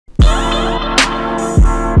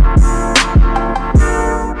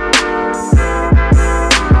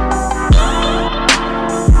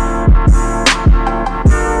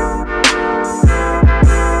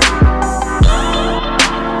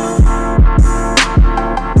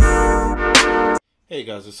Hey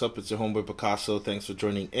guys, what's up? It's your homeboy Picaso. Thanks for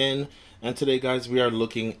joining in. And today, guys, we are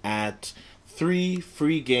looking at 3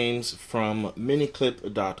 free games from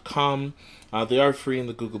miniclip.com. They are free in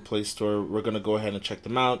the Google Play Store. We're going to go ahead and check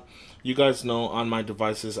them out. You guys know on my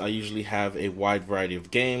devices I usually have a wide variety of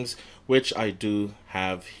games, which I do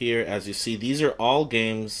have here. As you see, these are all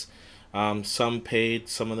games, some paid,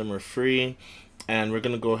 some of them are free. And we're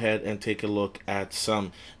going to go ahead and take a look at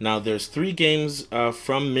some. Now, there's 3 games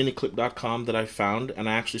from miniclip.com that I found, and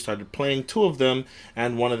I actually started playing 2 of them,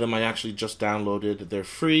 and one of them I actually just downloaded. They're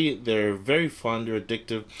free, they're very fun, they're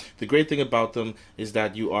addictive. The great thing about them is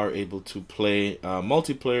that you are able to play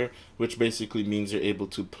multiplayer, which basically means you're able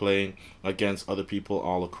to play against other people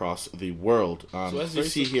all across the world. So as you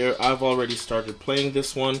see here, I've already started playing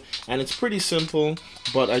this one, and it's pretty simple,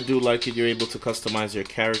 but I do like it. You're able to customize your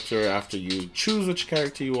character after you choose which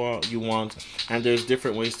character you want, and there's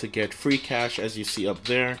different ways to get free cash, as you see up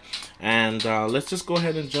there. And let's just go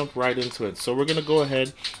ahead and jump right into it. So we're gonna go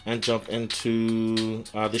ahead and jump into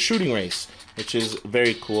the shooting race, which is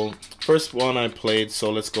very cool. First one I played, so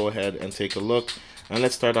let's go ahead and take a look. And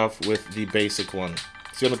let's start off with the basic one.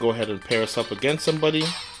 It's gonna go ahead and pair us up against somebody.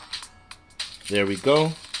 There we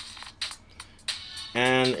go.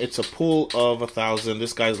 And it's a pool of 1,000.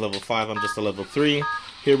 This guy's level 5, I'm just a level 3.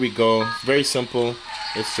 Here we go. It's very simple.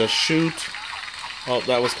 It's just shoot. Oh,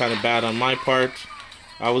 that was kind of bad on my part.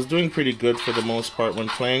 I was doing pretty good for the most part when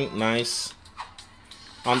playing. Nice.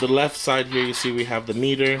 On the left side here, you see we have the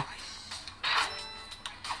meter.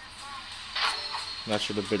 That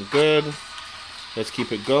should have been good. Let's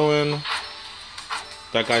keep it going.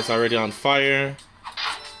 That guy's already on fire.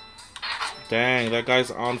 Dang, that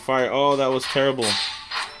guy's on fire. Oh, that was terrible.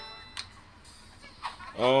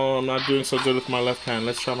 Oh, I'm not doing so good with my left hand.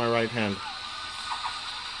 Let's try my right hand.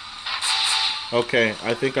 Okay,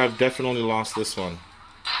 I think I've definitely lost this one.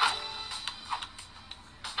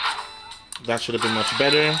 That should have been much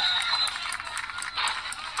better.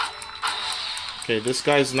 Okay, this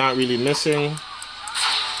guy's not really missing.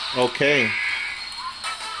 Okay.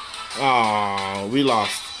 Oh, we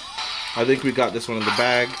lost. I think we got this one in the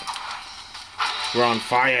bag. We're on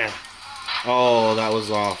fire. Oh, that was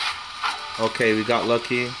off. Okay, we got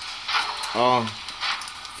lucky. Oh,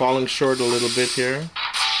 falling short a little bit here.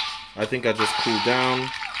 I think I just cooled down.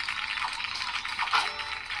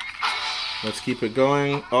 Let's keep it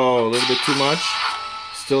going. Oh, a little bit too much.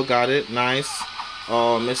 Still got it. Nice.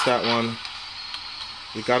 Oh, missed that one.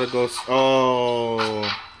 We gotta go. Oh,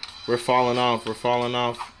 we're falling off. We're falling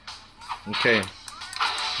off. Okay.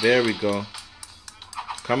 There we go.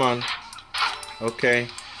 Come on. Okay.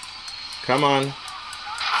 Come on.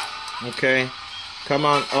 Okay. Come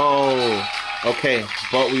on. Oh. Okay.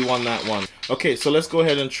 But we won that one. Okay, so let's go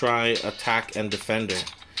ahead and try attack and defender.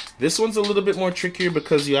 This one's a little bit more trickier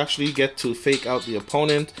because you actually get to fake out the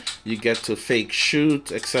opponent. You get to fake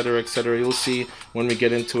shoot, etc., etc. You'll see when we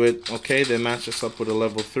get into it. Okay, they match us up with a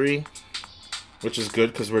level 3, which is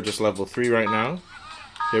good because we're just level 3 right now.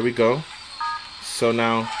 Here we go. So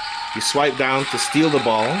now you swipe down to steal the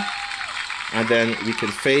ball, and then we can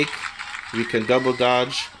fake, we can double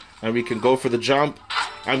dodge, and we can go for the jump,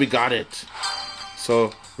 and we got it.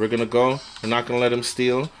 So we're gonna go, we're not gonna let him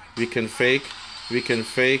steal. We can fake, we can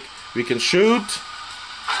fake, we can shoot.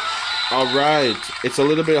 Alright, it's a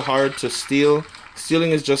little bit hard to steal.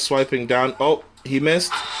 Stealing is just swiping down. Oh, he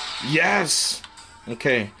missed. Yes!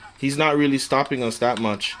 Okay, he's not really stopping us that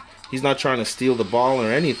much. He's not trying to steal the ball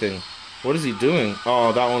or anything. What is he doing?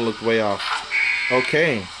 Oh, that one looked way off.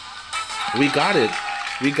 Okay. We got it.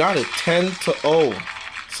 We got it. 10-0.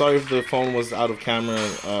 Sorry if the phone was out of camera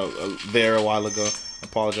there a while ago.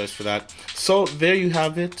 Apologize for that. So, there you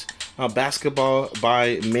have it. Basketball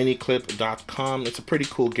by miniclip.com. It's a pretty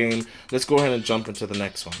cool game. Let's go ahead and jump into the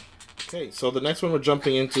next one. Okay, so the next one we're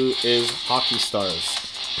jumping into is Hockey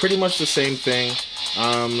Stars. Pretty much the same thing.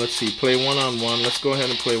 Let's see. Play one-on-one. Let's go ahead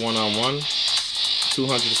and play one-on-one.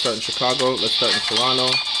 200 to start in Chicago. Let's start in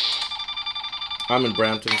Toronto. I'm in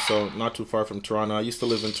Brampton, so not too far from Toronto. I used to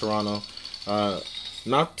live in Toronto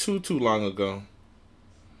not too long ago.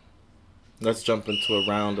 Let's jump into a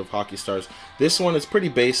round of Hockey Stars. This one is pretty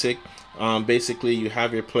basic. Basically, you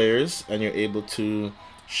have your players, and you're able to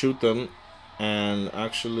shoot them. And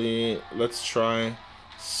actually, let's try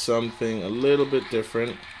something a little bit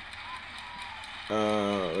different.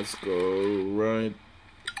 Let's go right.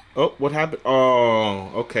 Oh, what happened?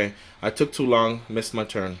 Oh, okay. I took too long. Missed my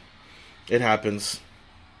turn. It happens.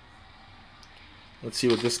 Let's see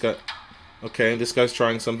what this guy... Okay, this guy's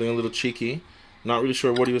trying something a little cheeky. Not really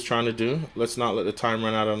sure what he was trying to do. Let's not let the time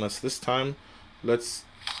run out on us this time. Let's...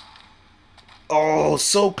 Oh,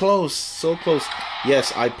 so close. So close.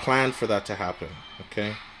 Yes, I planned for that to happen.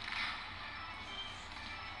 Okay.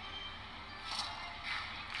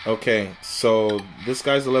 Okay, so this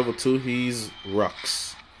guy's a level 2. He's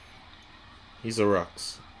Rux. He's a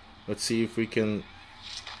Rux. Let's see if we can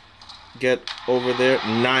get over there.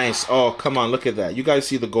 Nice. Oh, come on. Look at that. You guys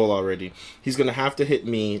see the goal already. He's going to have to hit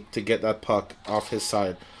me to get that puck off his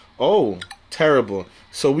side. Oh, terrible.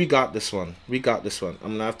 So we got this one. We got this one. I'm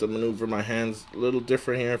going to have to maneuver my hands a little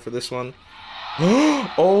different here for this one.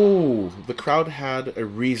 Oh, the crowd had a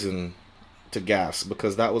reason to gasp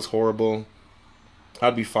because that was horrible.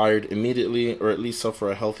 I'd be fired immediately, or at least suffer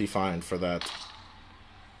a healthy fine for that.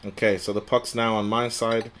 Okay, so the puck's now on my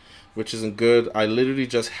side, which isn't good. I literally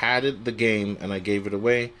just had it the game, and I gave it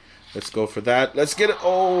away. Let's go for that. Let's get it.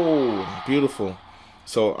 Oh, beautiful.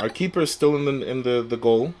 So our keeper is still in the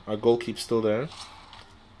goal. Our goalkeeper's still there.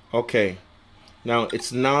 Okay. Now,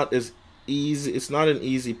 it's not as easy. It's not an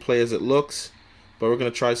easy play as it looks, but we're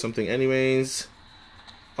going to try something anyways.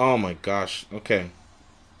 Oh, my gosh. Okay.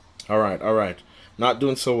 All right, all right. Not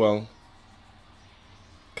doing so well.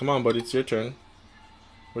 Come on, buddy. It's your turn.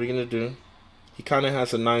 What are you going to do? He kind of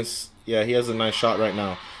has a nice... Yeah, he has a nice shot right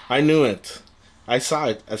now. I knew it. I saw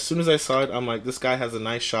it. As soon as I saw it, I'm like, this guy has a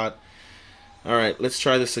nice shot. All right, let's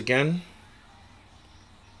try this again.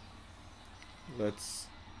 Let's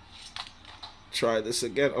try this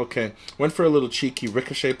again. Okay. Went for a little cheeky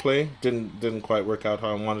ricochet play. Didn't quite work out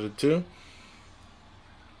how I wanted it to.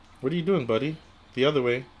 What are you doing, buddy? The other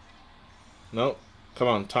way. No. Come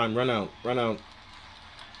on, time. Run out. Run out.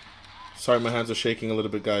 Sorry, my hands are shaking a little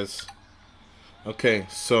bit, guys. Okay,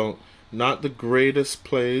 so not the greatest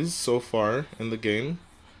plays so far in the game.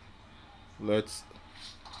 Let's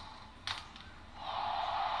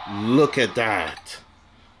look at that.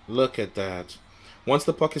 Look at that. Once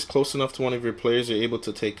the puck is close enough to one of your players, you're able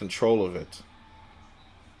to take control of it.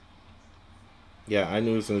 Yeah, I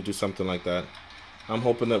knew he was going to do something like that. I'm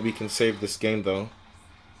hoping that we can save this game, though.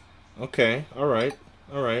 Okay, alright.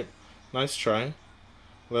 Alright. Nice try.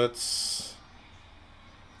 Let's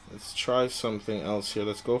try something else here.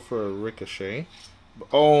 Let's go for a ricochet.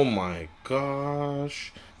 Oh my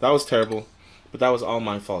gosh. That was terrible. But that was all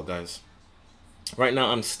my fault, guys. Right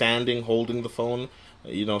now I'm standing holding the phone.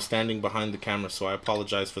 You know, standing behind the camera. So I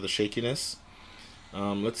apologize for the shakiness.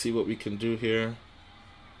 Let's see what we can do here.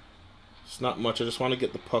 It's not much. I just want to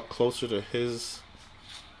get the puck closer to his...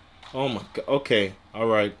 Oh my god. Okay.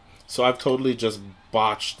 Alright. So I've totally just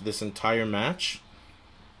botched this entire match.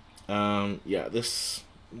 Yeah, this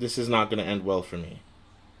is not going to end well for me.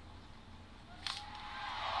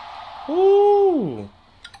 Ooh!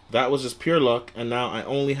 That was just pure luck, and now I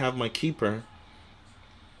only have my keeper,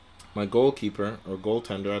 my goalkeeper, or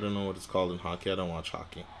goaltender, I don't know what it's called in hockey, I don't watch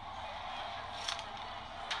hockey.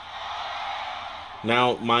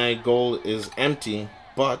 Now my goal is empty,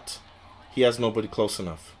 but he has nobody close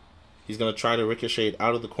enough. He's going to try to ricochet it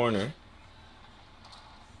out of the corner.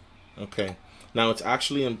 Okay. Now it's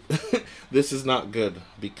actually this is not good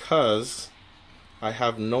because I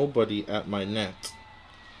have nobody at my net.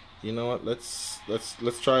 You know what? Let's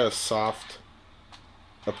try a soft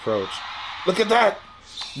approach. Look at that!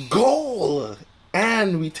 Goal!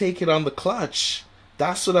 And we take it on the clutch.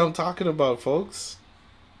 That's what I'm talking about, folks.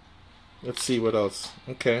 Let's see what else.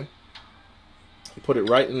 Okay. Put it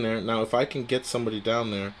right in there. Now if I can get somebody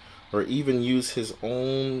down there or even use his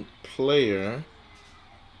own player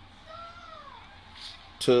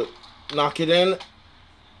to knock it in.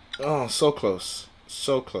 Oh, so close.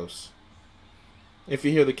 So close. If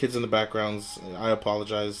you hear the kids in the backgrounds, I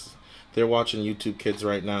apologize. They're watching YouTube Kids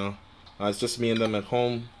right now. It's just me and them at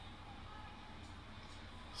home.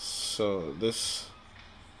 So this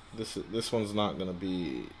one's not going to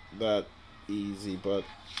be that easy, but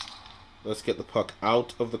let's get the puck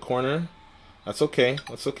out of the corner. That's okay.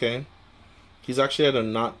 That's okay. He's actually at a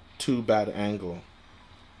not too bad angle.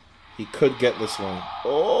 He could get this one.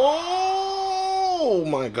 Oh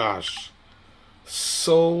my gosh.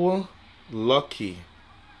 So lucky.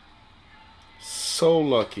 So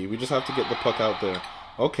lucky. We just have to get the puck out there.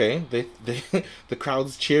 Okay, the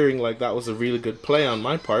crowd's cheering like that was a really good play on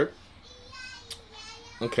my part.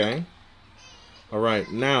 Okay.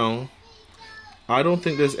 Alright, now I don't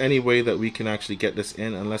think there's any way that we can actually get this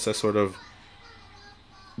in unless I sort of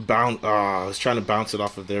bounce. I was trying to bounce it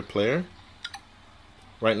off of their player.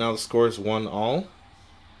 Right now the score is 1-all.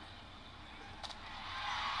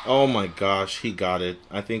 Oh my gosh, he got it.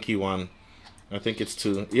 I think he won. I think it's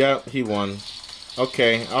 2. Yeah, he won.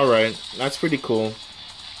 Okay, alright. That's pretty cool.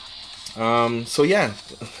 So yeah,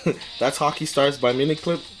 that's Hockey Stars by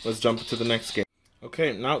Miniclip. Let's jump into the next game.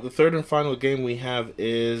 Okay, now the third and final game we have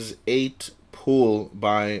is 8 Pool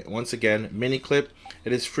by, once again, Miniclip.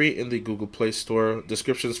 It is free in the Google Play Store.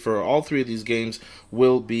 Descriptions for all three of these games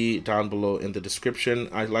will be down below in the description.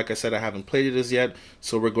 Like I said, I haven't played it as yet,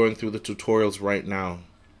 so we're going through the tutorials right now.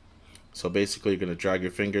 So basically, you're going to drag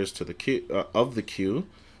your fingers to the queue, of the queue.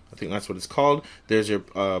 I think that's what it's called. There's your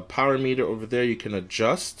power meter over there. You can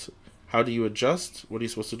adjust. How do you adjust? What are you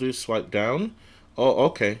supposed to do? Swipe down? Oh,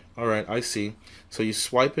 okay. All right, I see. So you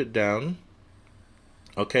swipe it down.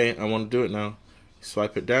 Okay, I want to do it now.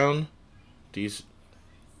 Swipe it down.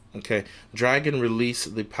 Okay, drag and release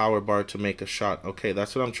the power bar to make a shot. Okay,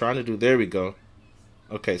 that's what I'm trying to do. There we go.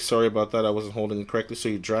 Okay, sorry about that. I wasn't holding it correctly. So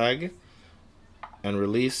you drag and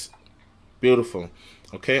release. Beautiful.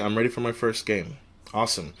 Okay, I'm ready for my first game.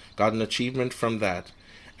 Awesome. Got an achievement from that.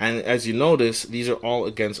 And as you notice, these are all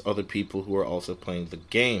against other people who are also playing the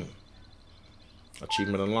game.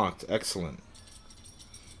 Achievement unlocked. Excellent.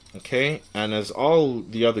 Okay, and as all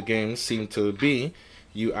the other games seem to be,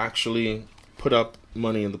 you actually put up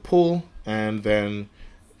money in the pool and then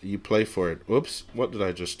you play for it. Whoops, what did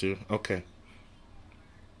I just do? Okay.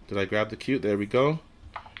 Did I grab the cue? There we go.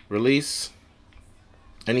 Release.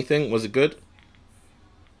 Anything? Was it good?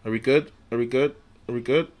 Are we good? Are we good? Are we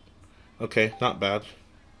good? Okay, not bad.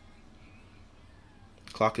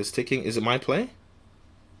 Clock is ticking. Is it my play?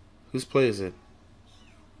 Whose play is it?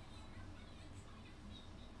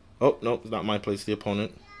 Oh, no, it's not my play. It's the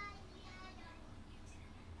opponent.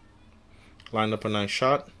 Lined up a nice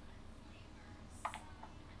shot.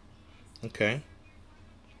 Okay.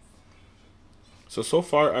 So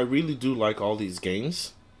far, I really do like all these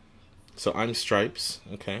games. So I'm Stripes.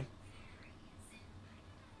 Okay.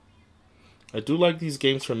 I do like these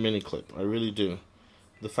games from Miniclip. I really do.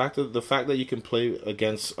 The fact that you can play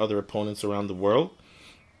against other opponents around the world,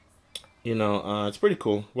 you know, it's pretty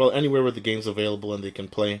cool. Well, anywhere where the game's available and they can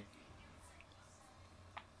play.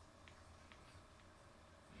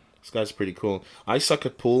 This guy's pretty cool. I suck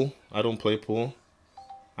at pool. I don't play pool.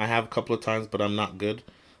 I have a couple of times, but I'm not good.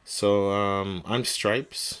 So I'm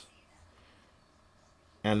Stripes.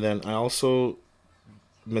 And then I also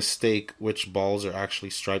mistake which balls are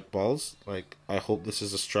actually striped balls. Like, I hope this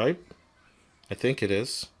is a stripe. I think it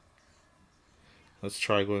is. Let's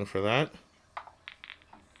try going for that.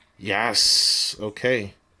 Yes!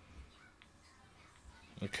 Okay.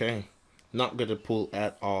 Okay. Not good at pool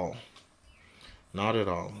at all. Not at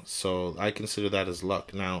all. So I consider that as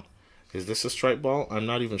luck. Now, is this a stripe ball? I'm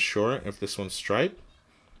not even sure if this one's striped.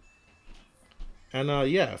 And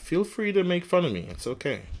yeah, feel free to make fun of me. It's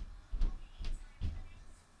okay.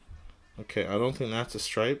 Okay, I don't think that's a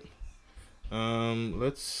stripe.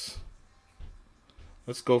 Let's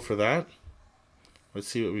go for that. Let's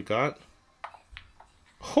see what we got.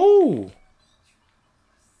 Oh!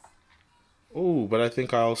 Oh, but I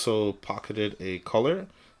think I also pocketed a color.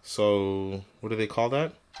 So, what do they call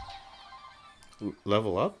that?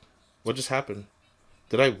 Level up? What just happened?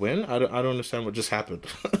 Did I win? I don't understand what just happened.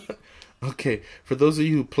 Okay, for those of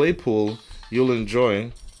you who play pool, you'll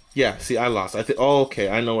enjoy. Yeah, see, I lost. I think. Oh, okay,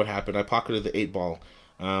 I know what happened. I pocketed the 8-ball,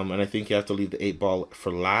 and I think you have to leave the 8-ball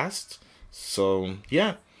for last. So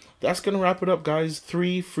yeah, that's gonna wrap it up, guys.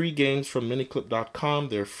 3 free games from miniclip.com.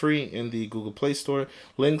 They're free in the Google Play Store.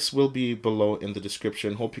 Links will be below in the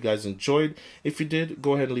description. Hope you guys enjoyed. If you did,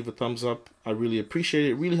 go ahead and leave a thumbs up. I really appreciate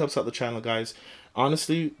it. It really helps out the channel, guys.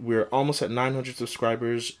 Honestly, we're almost at 900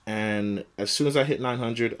 subscribers, and as soon as I hit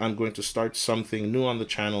 900, I'm going to start something new on the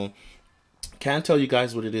channel. Can't tell you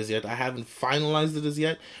guys what it is yet. I haven't finalized it as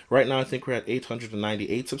yet. Right now, I think we're at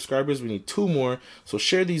 898 subscribers. We need 2 more. So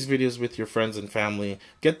share these videos with your friends and family.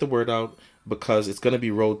 Get the word out, because it's going to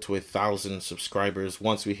be road to 1,000 subscribers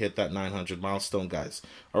once we hit that 900 milestone, guys.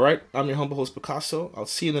 All right, I'm your humble host, Picasso. I'll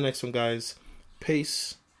see you in the next one, guys.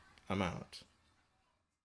 Peace. I'm out.